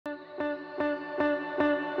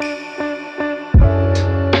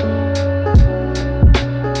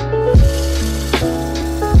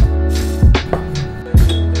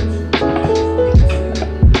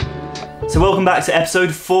Welcome back to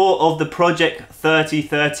episode 4 of the Project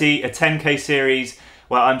 3030, a 10k series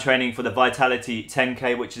where I'm training for the Vitality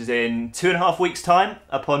 10k, which is in 2.5 weeks time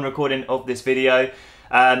upon recording of this video.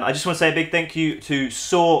 I just want to say a big thank you to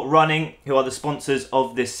Soar Running, who are the sponsors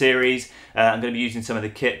of this series. I'm going to be using some of the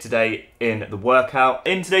kit today in the workout.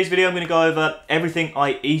 In today's video, I'm going to go over everything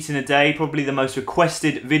I eat in a day, probably the most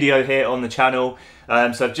requested video here on the channel.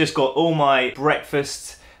 So I've just got all my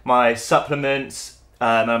breakfast, my supplements,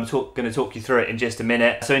 and I'm going to talk you through it in just a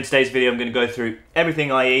minute. So in today's video, I'm going to go through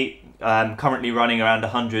everything I eat. I'm currently running around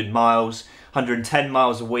 100 miles, 110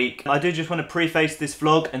 miles a week. I do just want to preface this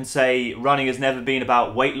vlog and say running has never been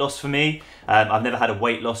about weight loss for me. I've never had a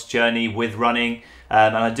weight loss journey with running,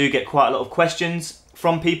 and I do get quite a lot of questions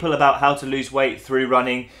from people about how to lose weight through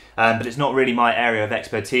running, but it's not really my area of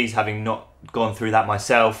expertise, having not gone through that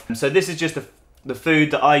myself. So this is just the food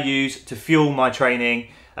that I use to fuel my training,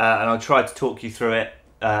 and I'll try to talk you through it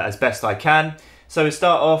as best I can. So we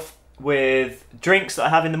start off with drinks that I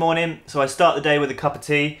have in the morning. So I start the day with a cup of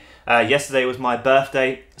tea. Yesterday was my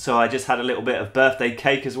birthday, so I just had a little bit of birthday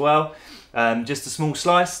cake as well. Just a small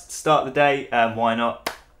slice to start the day, why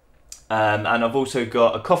not? And I've also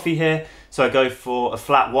got a coffee here, so I go for a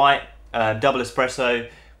flat white, double espresso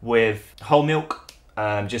with whole milk,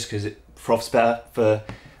 just because it froths better for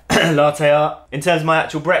latte art. In terms of my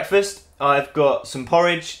actual breakfast, I've got some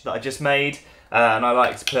porridge that I just made, and I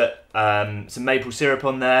like to put some maple syrup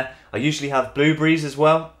on there. I usually have blueberries as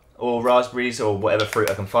well, or raspberries, or whatever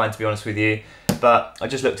fruit I can find, to be honest with you. But I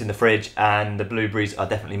just looked in the fridge and the blueberries are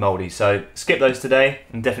definitely mouldy, so skip those today.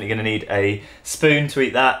 I'm definitely going to need a spoon to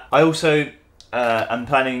eat that. I also am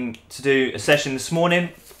planning to do a session this morning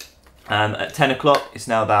at 10 o'clock. It's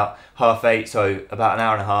now about 8:30, so about an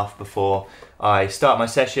hour and a half before I start my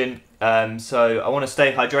session. So I want to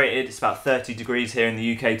stay hydrated. It's about 30 degrees here in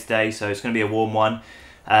the UK today, so it's going to be a warm one.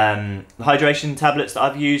 The hydration tablets that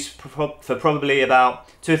I've used for probably about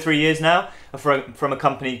 2 or 3 years now are from a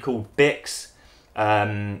company called Bix.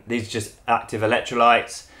 These are just active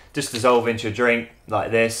electrolytes, just dissolve into a drink like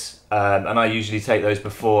this, and I usually take those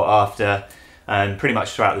before, after, and pretty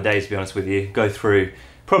much throughout the day, to be honest with you. Go through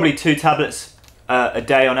probably 2 tablets a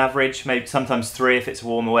day on average, maybe sometimes 3 if it's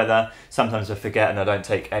warmer weather. Sometimes I forget and I don't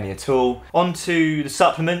take any at all. On to the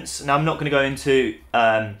supplements. Now I'm not going to go into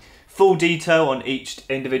full detail on each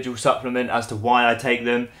individual supplement as to why I take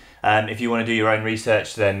them. If you want to do your own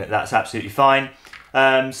research, then that's absolutely fine.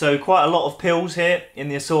 So quite a lot of pills here in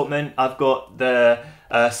the assortment. I've got the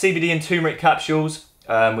CBD and turmeric capsules,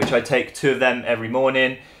 which I take 2 of them every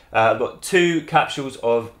morning. I've got 2 capsules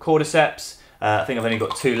of cordyceps. I think I've only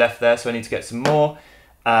got 2 left there, so I need to get some more.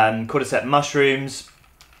 Cordyceps mushrooms.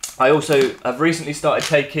 I also have recently started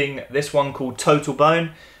taking this one called Total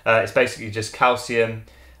Bone. It's basically just calcium,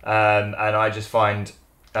 and I just find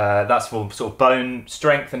that's for sort of bone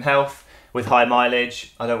strength and health with high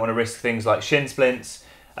mileage. I don't want to risk things like shin splints.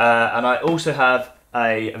 And I also have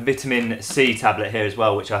a vitamin C tablet here as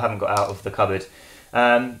well, which I haven't got out of the cupboard.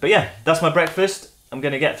 But yeah, that's my breakfast. I'm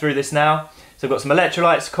going to get through this now. So I've got some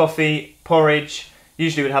electrolytes, coffee, porridge,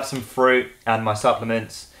 usually would have some fruit, and my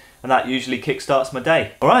supplements, and that usually kickstarts my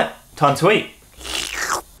day. All right, time to eat.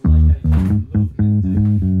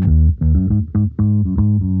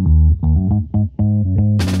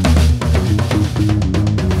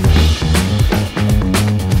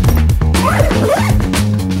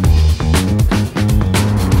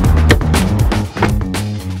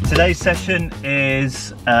 Today's session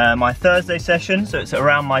is my Thursday session, so it's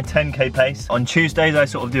around my 10k pace. On Tuesdays I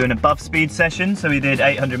sort of do an above speed session, so we did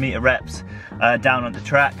 800 meter reps down on the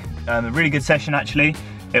track. A really good session actually.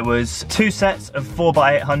 It was 2 sets of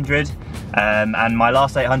 4x800, and my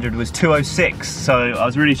last 800 was 2:06, so I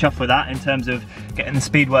was really chuffed with that in terms of getting the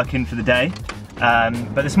speed work in for the day.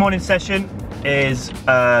 But this morning's session is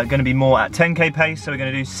going to be more at 10k pace, so we're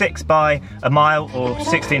going to do 6 by a mile or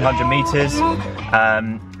 1600 meters.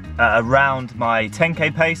 Around my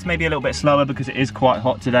 10k pace, maybe a little bit slower because it is quite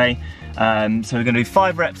hot today. So we're going to do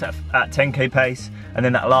 5 reps at 10k pace, and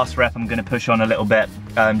then that last rep I'm going to push on a little bit,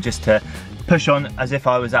 just to push on as if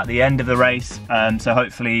I was at the end of the race. So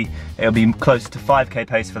hopefully it'll be close to 5k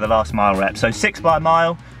pace for the last mile rep. So 6 by a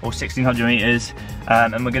mile or 1600 meters,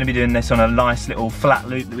 and we're going to be doing this on a nice little flat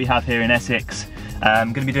loop that we have here in Essex.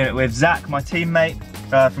 I'm going to be doing it with Zach, my teammate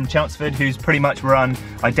from Chelmsford, who's pretty much run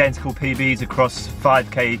identical PBs across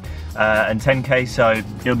 5k and 10k, so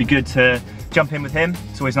it'll be good to jump in with him.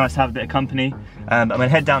 It's always nice to have a bit of company. I'm going to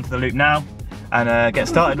head down to the loop now and get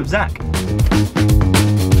started with Zach.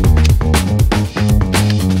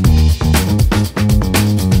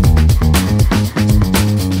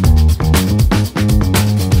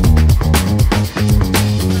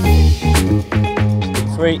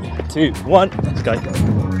 3, 2, 1, let's go.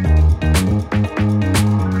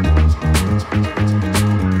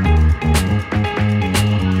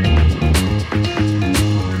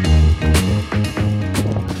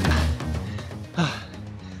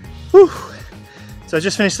 So I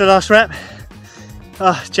just finished the last rep.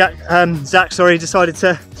 Zach, sorry, decided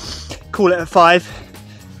to call it at 5.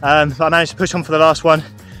 But I managed to push on for the last one.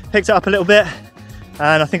 Picked it up a little bit,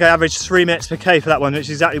 and I think I averaged 3 minutes per K for that one, which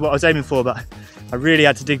is exactly what I was aiming for. But I really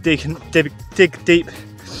had to dig deep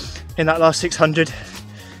in that last 600.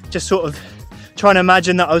 Just sort of trying to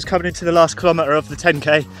imagine that I was coming into the last kilometre of the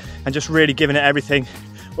 10K and just really giving it everything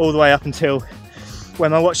all the way up until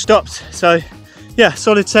when my watch stopped. So yeah,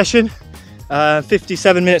 solid session.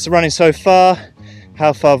 57 minutes of running so far.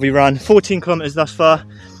 How far have we run? 14 kilometers thus far,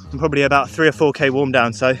 and probably about 3 or 4K warm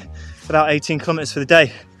down, so about 18 kilometers for the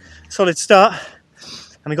day. Solid start,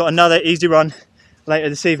 and we got another easy run later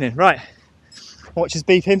this evening. Right, watch is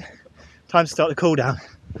beeping, time to start the cool down.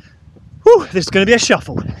 Whew, this is going to be a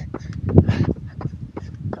shuffle.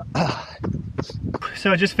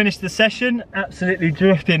 So I just finished the session, absolutely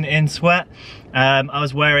dripping in sweat. I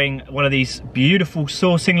was wearing one of these beautiful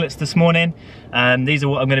Soar singlets this morning. These are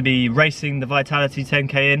what I'm going to be racing the Vitality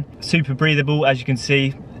 10K in. Super breathable, as you can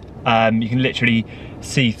see. You can literally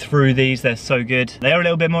see through these, they're so good. They are a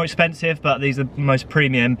little bit more expensive, but these are the most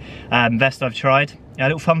premium vest I've tried. A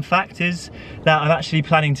little fun fact is that I'm actually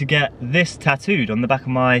planning to get this tattooed on the back of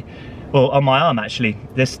my, well, on my arm actually,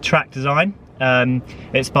 this track design.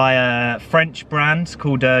 It's by a French brand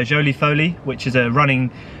called Jolie Folie, which is a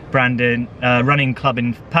running brand in running club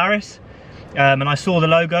in Paris. And I saw the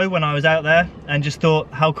logo when I was out there and just thought,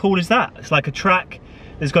 how cool is that? It's like a track.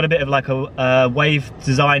 There's got a bit of like a wave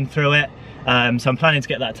design through it. So I'm planning to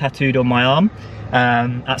get that tattooed on my arm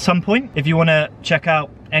at some point. If you want to check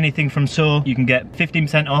out anything from Soar, you can get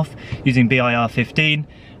 15% off using BIR15.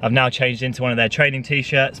 I've now changed into one of their training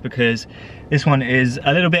t-shirts because this one is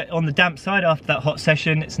a little bit on the damp side after that hot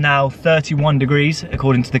session. It's now 31 degrees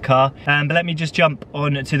according to the car. But let me just jump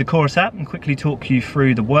on to the Chorus app and quickly talk you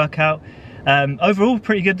through the workout. Overall,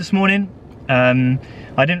 pretty good this morning. I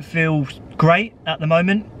didn't feel great at the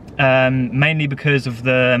moment, mainly because of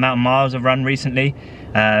the amount of miles I've run recently.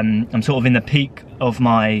 I'm sort of in the peak of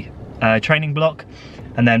my training block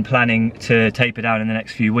and then planning to taper down in the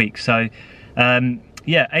next few weeks. So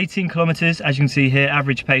yeah, 18 kilometers, as you can see here,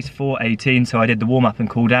 average pace 4:18. So I did the warm up and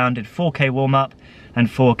cool down, did 4K warm up and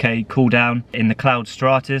 4K cool down in the Cloud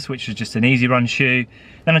Stratus, which was just an easy run shoe.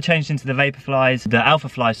 Then I changed into the Vaporflies, the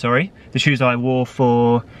Alphafly, sorry, the shoes I wore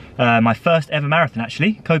for my first ever marathon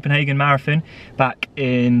actually, Copenhagen Marathon, back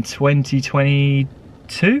in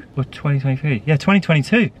 2022 or 2023? Yeah,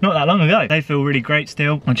 2022, not that long ago. They feel really great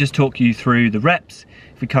still. I'll just talk you through the reps.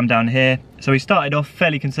 If we come down here, so we started off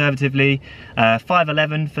fairly conservatively,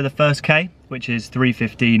 5:11 for the first K, which is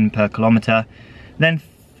 3:15 per kilometer. Then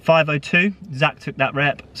 5:02, Zach took that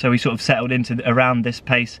rep, so we sort of settled into around this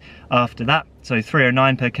pace after that. So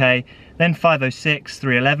 3:09 per K, then 5:06,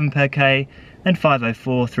 3:11 per K, then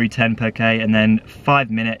 5:04, 3:10 per K, and then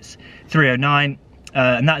 5 minutes, 3:09.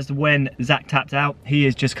 And that is when Zach tapped out. He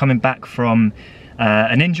is just coming back from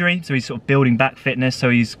an injury, so he's sort of building back fitness,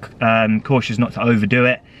 so he's cautious not to overdo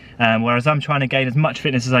it. Whereas I'm trying to gain as much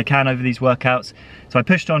fitness as I can over these workouts. So I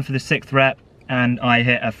pushed on for the 6th rep, and I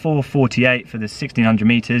hit a 4:48 for the 1600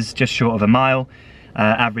 meters, just short of a mile,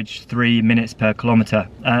 averaged 3 minutes per kilometer.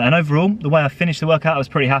 And overall, the way I finished the workout, I was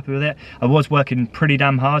pretty happy with it. I was working pretty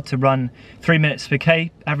damn hard to run 3 minutes per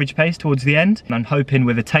K average pace towards the end. I'm hoping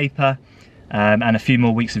with a taper and a few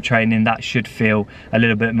more weeks of training, that should feel a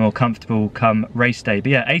little bit more comfortable come race day.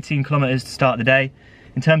 But yeah, 18 kilometers to start the day.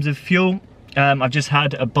 In terms of fuel, I've just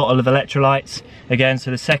had a bottle of electrolytes again,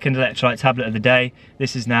 so the second electrolyte tablet of the day.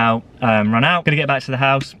 This is now run out. Gonna get back to the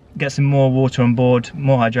house, get some more water on board,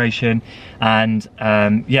 more hydration, and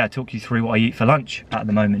yeah, talk you through what I eat for lunch at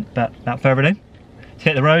the moment. But without further ado, let's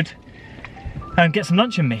hit the road and get some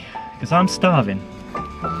lunch in me, because I'm starving.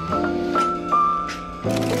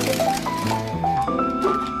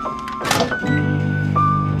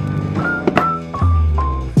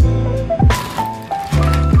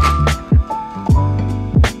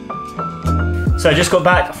 So I just got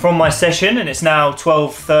back from my session and it's now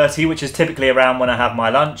 12:30, which is typically around when I have my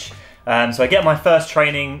lunch. So I get my first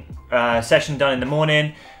training session done in the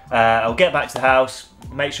morning. I'll get back to the house,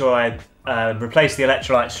 make sure I replace the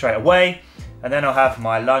electrolytes straight away, and then I'll have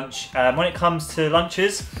my lunch. When it comes to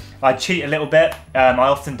lunches, I cheat a little bit. I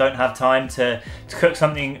often don't have time to cook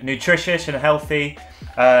something nutritious and healthy.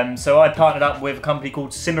 So I partnered up with a company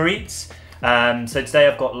called Simmer Eats. So today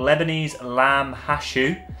I've got Lebanese lamb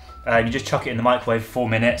hashu. You just chuck it in the microwave for 4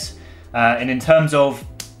 minutes. And in terms of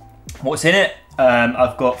what's in it.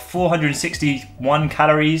 I've got 461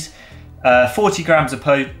 calories, 40 grams of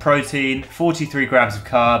protein, 43 grams of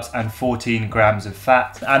carbs, and 14 grams of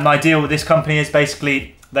fat. And my deal with this company is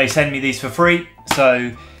basically they send me these for free.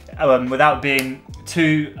 So without being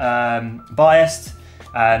too biased,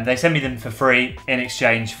 they send me them for free in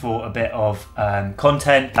exchange for a bit of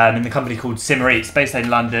content. In the company called Simmer Eats, based in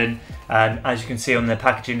London. And as you can see on the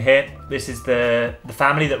packaging here, this is the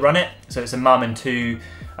family that run it. So it's a mum and two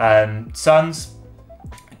sons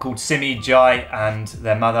called Simi, Jai, and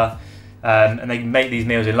their mother. And they make these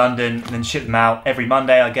meals in London and then ship them out. Every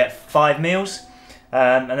Monday I get 5 meals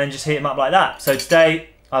and then just heat them up like that. So today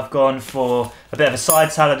I've gone for a bit of a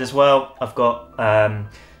side salad as well. I've got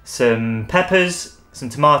some peppers, some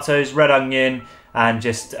tomatoes, red onion, and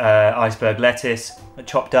just iceberg lettuce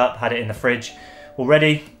chopped up, had it in the fridge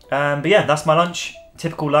already. But yeah, that's my lunch,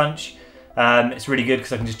 typical lunch. It's really good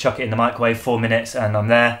because I can just chuck it in the microwave, 4 minutes and I'm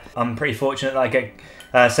there. I'm pretty fortunate that I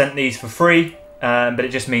get sent these for free, but it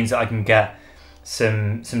just means that I can get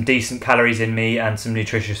some decent calories in me and some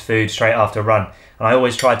nutritious food straight after a run. And I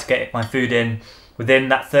always try to get my food in within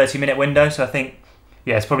that 30-minute window, so I think,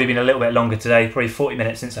 yeah, it's probably been a little bit longer today, probably 40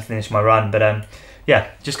 minutes since I finished my run, but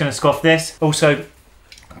yeah, just gonna scoff this. Also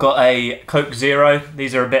got a Coke Zero.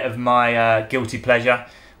 These are a bit of my guilty pleasure.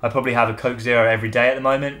 I probably have a Coke Zero every day at the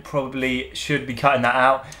moment. Probably should be cutting that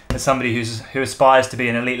out as somebody who aspires to be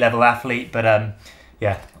an elite level athlete, but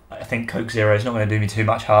yeah, I think Coke Zero is not going to do me too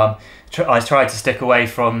much harm. I tried to stick away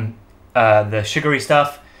from the sugary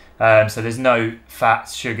stuff, so there's no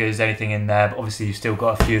fats, sugars, anything in there, but obviously you've still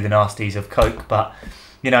got a few of the nasties of Coke, but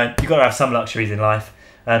you know, you've got to have some luxuries in life.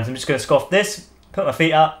 So I'm just going to scoff this, put my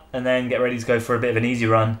feet up, and then get ready to go for a bit of an easy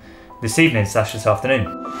run this evening / this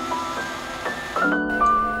afternoon.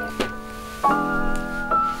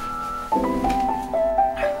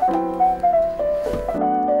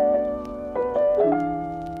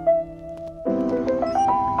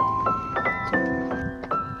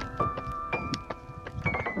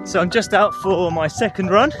 So I'm just out for my second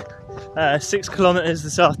run, 6 kilometers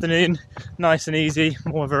this afternoon, nice and easy,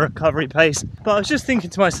 more of a recovery pace. But I was just thinking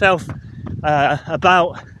to myself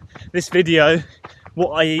about this video, what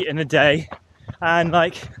I eat in a day, and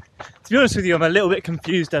like, to be honest with you, I'm a little bit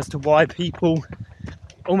confused as to why people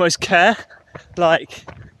almost care. Like,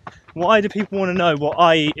 why do people want to know what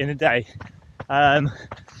I eat in a day?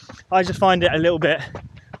 I just find it a little bit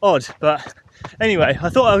odd, but anyway, I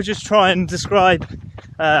thought I would just try and describe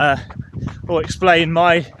or explain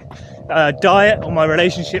my diet or my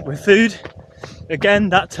relationship with food. Again,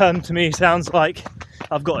 that term to me sounds like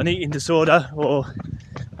I've got an eating disorder or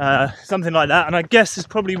something like that, and I guess is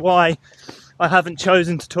probably why I haven't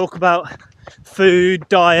chosen to talk about food,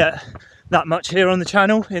 diet that much here on the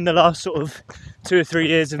channel in the last sort of 2 or 3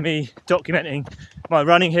 years of me documenting my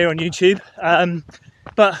running here on YouTube.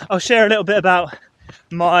 But I'll share a little bit about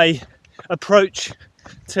my approach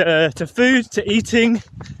to food, to eating,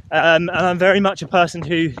 and I'm very much a person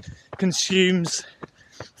who consumes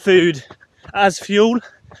food as fuel.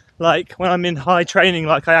 Like when I'm in high training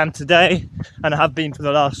like I am today, and I have been for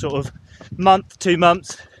the last sort of month, 2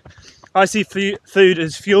 months, I see food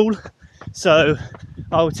as fuel. So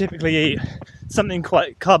I will typically eat something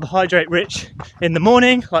quite carbohydrate rich in the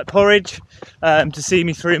morning, like porridge, to see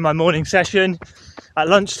me through my morning session. At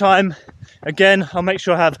lunchtime, again, I'll make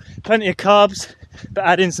sure I have plenty of carbs, but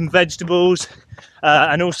add in some vegetables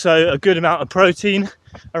and also a good amount of protein,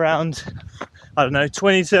 around, I don't know,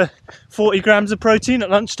 20 to 40 grams of protein at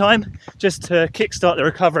lunchtime, just to kickstart the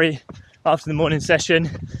recovery after the morning session.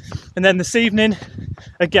 And then this evening,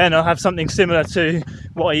 again, I'll have something similar to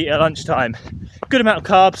what I eat at lunchtime. Good amount of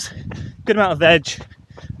carbs, good amount of veg,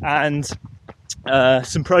 and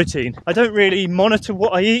some protein. I don't really monitor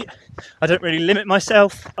what I eat. I don't really limit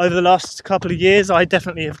myself. Over the last couple of years, I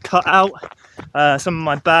definitely have cut out some of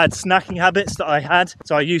my bad snacking habits that I had.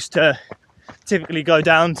 So I used to typically go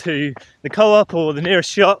down to the co-op or the nearest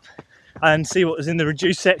shop and see what was in the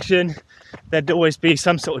reduced section. There'd always be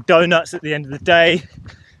some sort of donuts at the end of the day.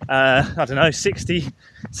 I don't know, 60,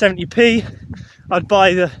 70p. I'd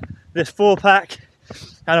buy this 4-pack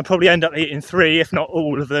and I'd probably end up eating 3, if not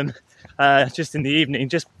all of them, just in the evening,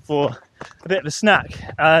 just for a bit of a snack.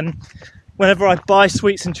 Whenever I buy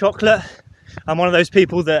sweets and chocolate, I'm one of those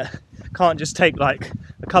people that can't just take like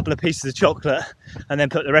a couple of pieces of chocolate and then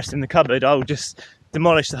put the rest in the cupboard. I'll just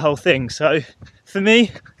demolish the whole thing. So for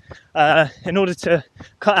me, in order to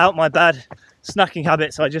cut out my bad snacking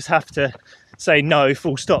habits, I just have to say no,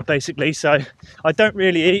 full stop, basically. So I don't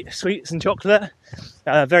really eat sweets and chocolate.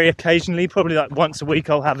 Very occasionally, probably like once a week,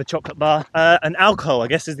 I'll have a chocolate bar. And alcohol, I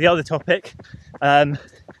guess, is the other topic.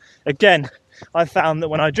 Again, I've found that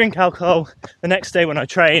when I drink alcohol, the next day when I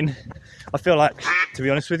train, I feel like, to be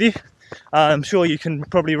honest with you. I'm sure you can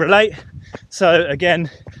probably relate. So again,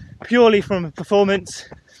 purely from a performance,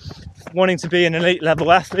 wanting to be an elite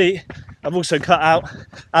level athlete, I've also cut out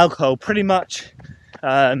alcohol pretty much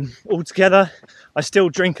altogether. I still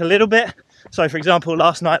drink a little bit. So for example,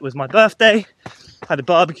 last night was my birthday, had a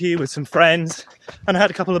barbecue with some friends, and I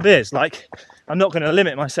had a couple of beers. Like, I'm not going to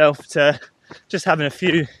limit myself to just having a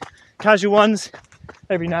few casual ones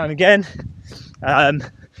every now and again.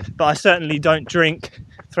 But I certainly don't drink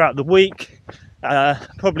throughout the week.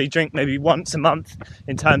 Probably drink maybe once a month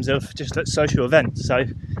in terms of just at social events. So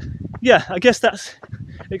yeah, I guess that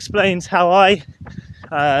explains how I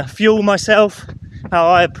fuel myself, how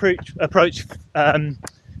I approach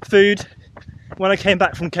food. When I came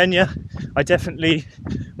back from Kenya, I definitely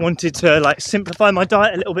wanted to like simplify my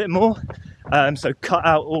diet a little bit more. So cut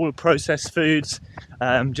out all processed foods,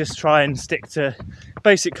 just try and stick to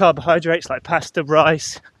basic carbohydrates like pasta,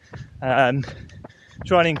 rice,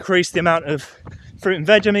 try and increase the amount of fruit and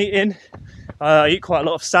veg I'm eating. I eat quite a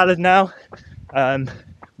lot of salad now.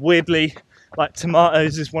 Weirdly, like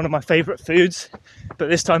tomatoes is one of my favourite foods, but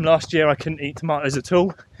this time last year I couldn't eat tomatoes at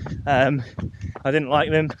all. I didn't like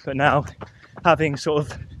them, but now having sort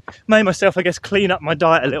of made myself, I guess, clean up my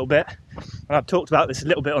diet a little bit, and I've talked about this a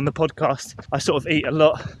little bit on the podcast, I sort of eat a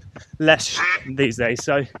lot less these days.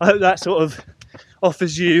 So I hope that sort of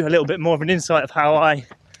offers you a little bit more of an insight of how I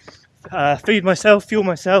feed myself, fuel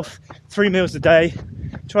myself, 3 meals a day,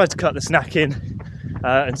 try to cut the snacking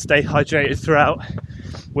and stay hydrated throughout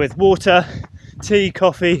with water, tea,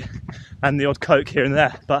 coffee, and the odd Coke here and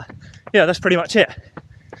there. But yeah, that's pretty much it.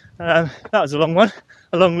 That was a long one,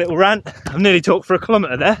 a long little rant. I've nearly talked for a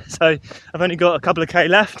kilometre there, so I've only got a couple of K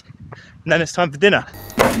left, and then it's time for dinner.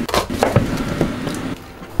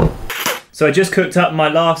 So I just cooked up my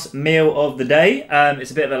last meal of the day.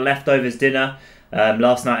 It's a bit of a leftovers dinner.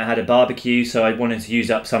 Last night I had a barbecue, so I wanted to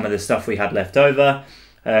use up some of the stuff we had left over.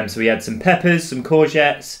 So we had some peppers, some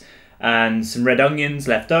courgettes, and some red onions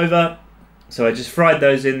left over. So I just fried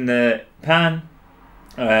those in the pan.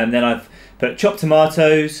 And then I've put chopped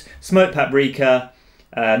tomatoes, smoked paprika,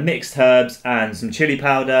 mixed herbs, and some chili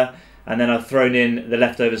powder. And then I've thrown in the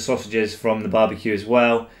leftover sausages from the barbecue as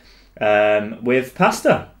well, with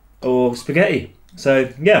pasta or spaghetti.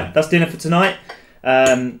 So yeah, that's dinner for tonight.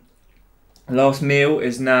 Last meal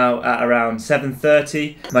is now at around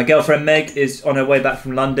 7:30. My girlfriend Meg is on her way back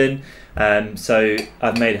from London, so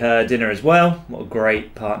I've made her dinner as well. What a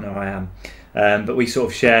great partner I am. But we sort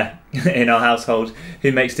of share in our household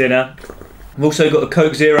who makes dinner. I've also got a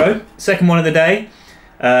Coke Zero, second one of the day.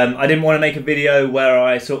 I didn't want to make a video where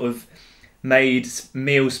I sort of made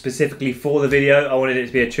meals specifically for the video. I wanted it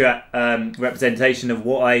to be a true representation of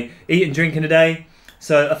what I eat and drink in a day.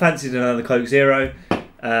 So I fancied another Coke Zero,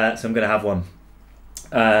 so I'm going to have one.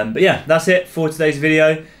 But yeah, that's it for today's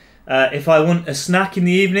video. If I want a snack in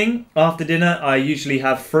the evening after dinner, I usually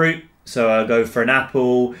have fruit. So I'll go for an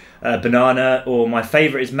apple, a banana, or my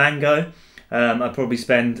favourite is mango. I probably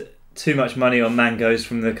spend too much money on mangoes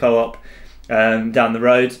from the co-op down the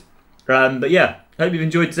road. But yeah, hope you've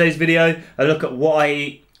enjoyed today's video. I look at what I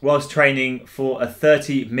eat whilst training for a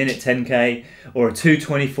 30-minute 10K or a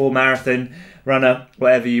 2:24 marathon runner,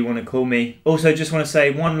 whatever you want to call me. Also, just want to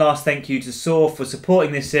say one last thank you to Soar for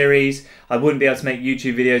supporting this series. I wouldn't be able to make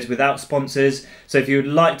YouTube videos without sponsors. So if you would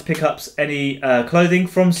like to pick up any clothing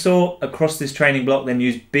from Soar across this training block, then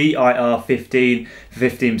use BIR15 for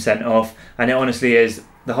 15% off. And it honestly is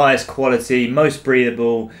the highest quality, most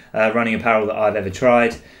breathable running apparel that I've ever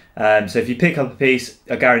tried. So if you pick up a piece,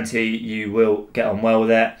 I guarantee you will get on well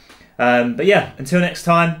with it. But yeah, until next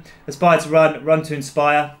time, aspire to run, run to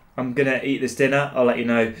inspire. I'm going to eat this dinner. I'll let you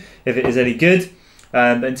know if it is any good.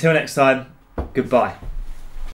 But until next time, goodbye.